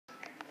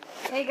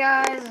Hey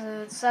guys,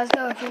 it's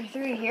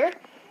Sazgo33 here,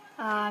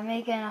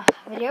 making a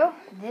video.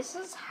 This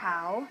is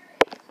how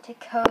to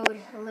code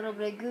a little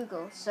bit of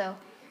Google. So,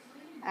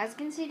 as you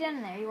can see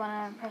down there, you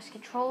want to press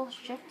Control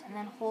Shift and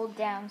then hold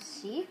down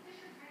C.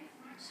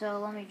 So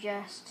let me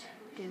just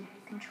do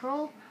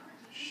Control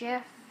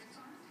Shift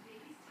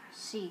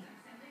C.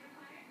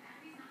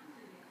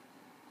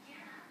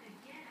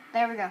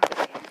 There we go.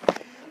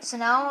 So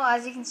now,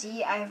 as you can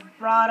see, I've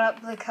brought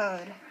up the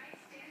code.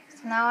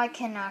 So now I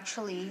can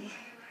actually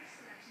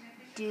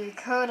do the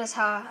code as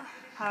how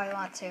I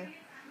want to.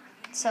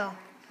 So,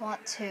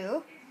 want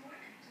to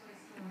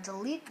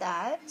delete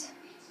that.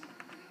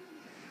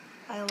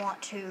 I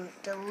want to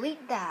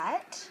delete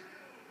that.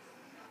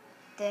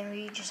 Then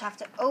we just have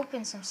to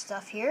open some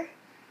stuff here.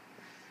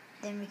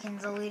 Then we can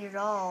delete it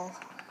all.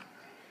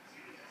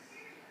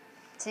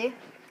 See?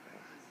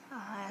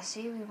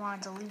 See, we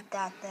want to delete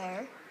that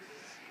there.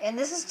 And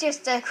this is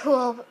just a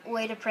cool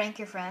way to prank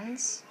your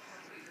friends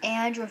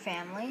and your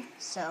family.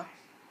 So,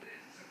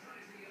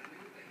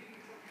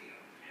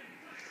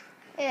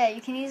 yeah,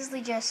 you can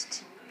easily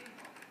just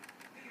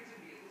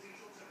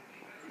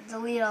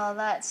delete all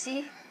that.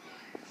 See?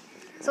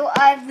 So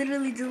I've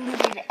literally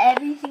deleted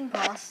everything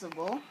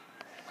possible.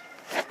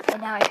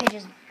 And now my page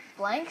is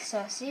blank.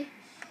 So see,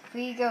 if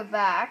we go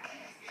back,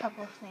 a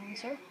couple of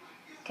things here.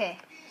 Okay,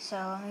 so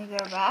let me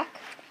go back.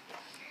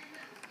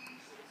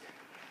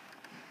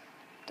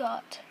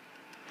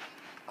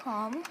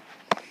 .com.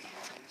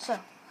 So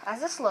as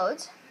this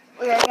loads,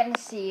 we are going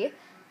to see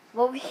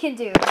what we can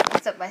do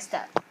step by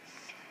step.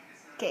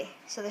 Okay,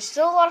 so there's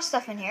still a lot of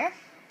stuff in here.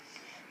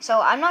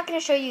 So I'm not going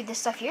to show you this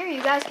stuff here.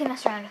 You guys can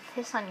mess around with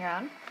this on your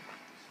own.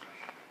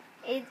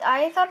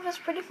 I thought it was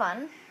pretty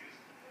fun.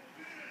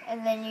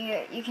 And then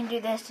you can do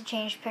this to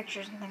change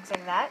pictures and things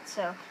like that.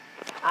 So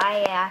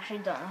I actually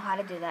don't know how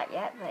to do that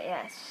yet. But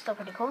yeah, it's still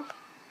pretty cool.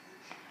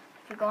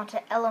 If we go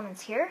into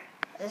elements here,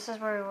 this is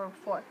where we were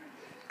before.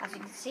 As you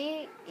can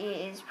see, it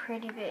is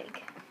pretty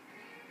big.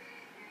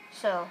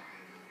 So,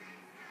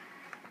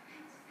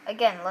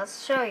 again,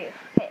 let's show you.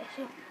 Okay,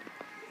 so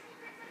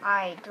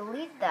I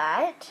delete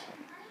that.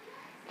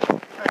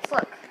 Let's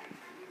look.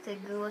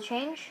 Did Google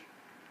change?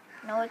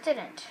 No, it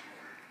didn't.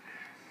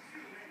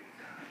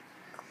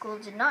 Google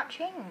did not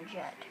change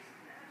yet.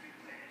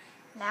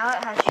 Now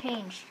it has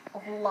changed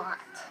a lot.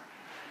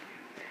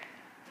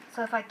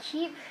 So if I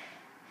keep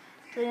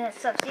doing that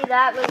stuff, see,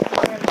 that was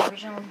one of the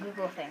original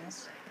Google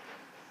things.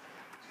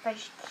 If I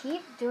just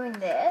keep doing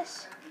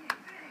this,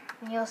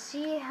 you'll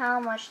see how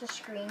much the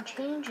screen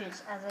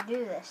changes as I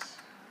do this.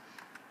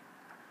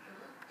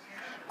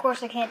 Of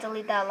course, I can't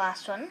delete that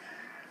last one.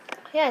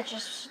 Yeah, it's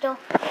just still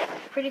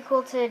pretty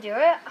cool to do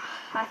it.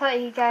 I thought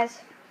you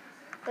guys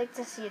like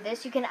to see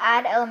this. You can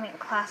add element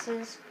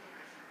classes,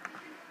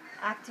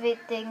 activate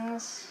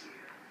things.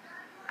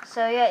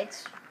 So yeah,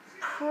 it's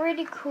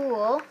pretty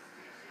cool.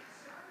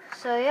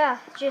 So yeah,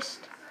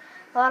 just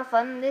a lot of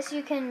fun. This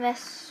you can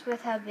mess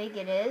with how big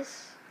it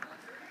is.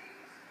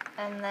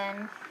 And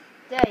then,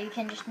 yeah, you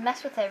can just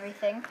mess with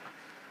everything.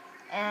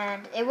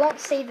 And it won't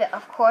save it,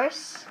 of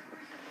course.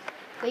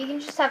 But you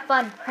can just have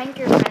fun, prank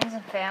your friends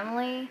and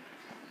family.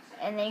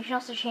 And then you can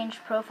also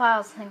change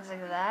profiles, things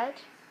like that.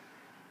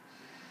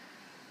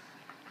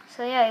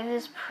 So yeah, it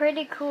is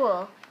pretty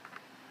cool.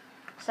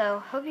 So,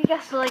 hope you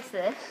guys liked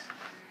this.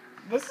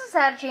 This is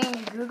how to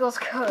change Google's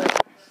code.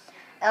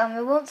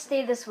 It won't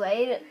stay this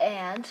way,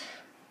 and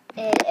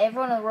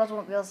everyone in the world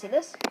won't be able to see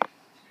this.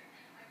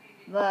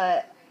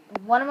 But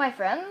one of my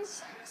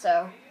friends,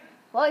 so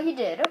what he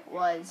did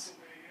was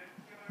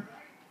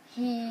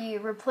he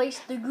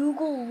replaced the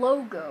Google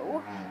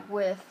logo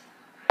with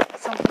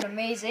something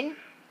amazing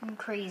and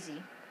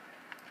crazy.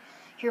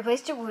 He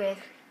replaced it with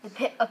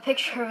a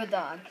picture of a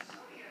dog.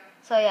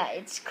 So yeah,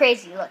 it's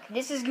crazy. Look,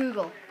 this is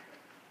Google.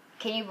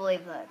 Can you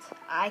believe that?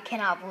 I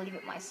cannot believe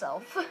it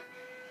myself.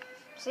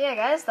 So yeah,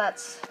 guys,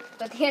 that's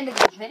at the end of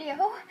this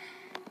video.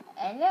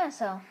 And yeah,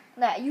 so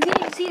yeah, you can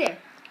even see there,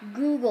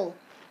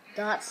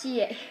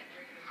 Google.ca.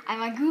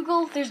 I'm on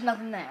Google. There's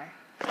nothing there.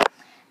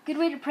 Good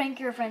way to prank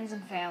your friends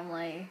and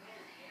family.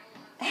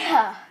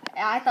 Yeah,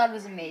 I thought it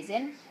was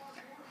amazing.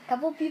 A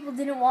couple people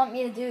didn't want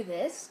me to do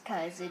this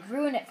because it'd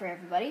ruin it for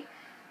everybody.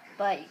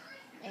 But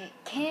you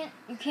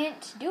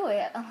can't do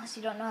it unless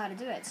you don't know how to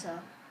do it. So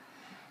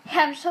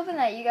yeah, I'm just hoping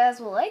that you guys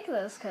will like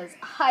this because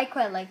I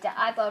quite liked it.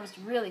 I thought it was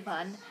really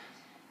fun.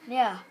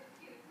 Yeah.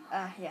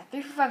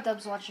 345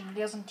 Dubs watching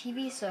videos on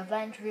TV, so if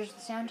that interferes with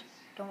the sound,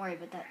 don't worry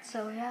about that.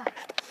 So yeah.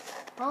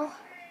 Well,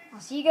 I'll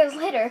see you guys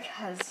later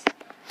because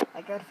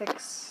I gotta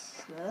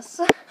fix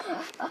this.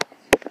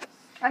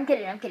 I'm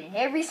kidding.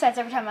 It resets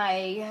every time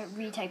I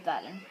retype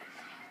that in.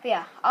 But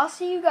yeah, I'll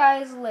see you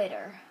guys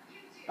later.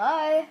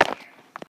 Bye.